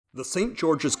The St.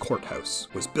 George's Courthouse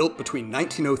was built between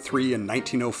 1903 and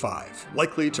 1905,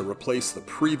 likely to replace the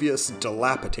previous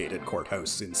dilapidated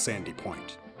courthouse in Sandy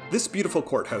Point. This beautiful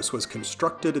courthouse was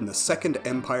constructed in the Second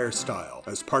Empire style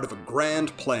as part of a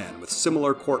grand plan with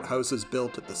similar courthouses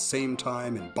built at the same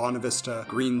time in Bonavista,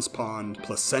 Greenspond,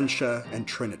 Placentia, and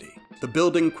Trinity. The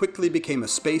building quickly became a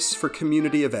space for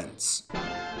community events.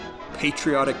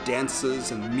 Patriotic dances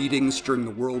and meetings during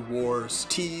the World Wars,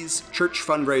 teas, church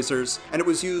fundraisers, and it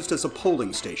was used as a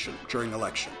polling station during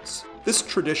elections. This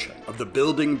tradition of the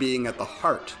building being at the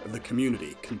heart of the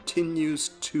community continues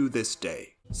to this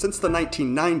day. Since the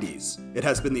 1990s, it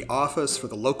has been the office for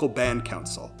the local band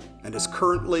council and is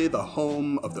currently the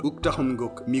home of the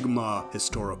Uktahamguk Mi'kmaq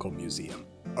Historical Museum.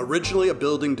 Originally a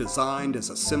building designed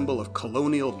as a symbol of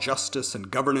colonial justice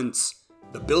and governance,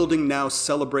 the building now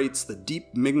celebrates the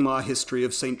deep Mi'kmaq history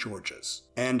of St. George's,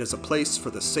 and is a place for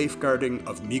the safeguarding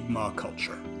of Mi'kmaq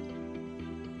culture.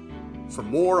 For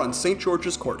more on St.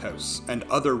 George's Courthouse and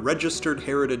other registered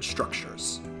heritage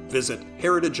structures, visit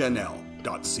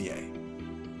heritagenl.ca.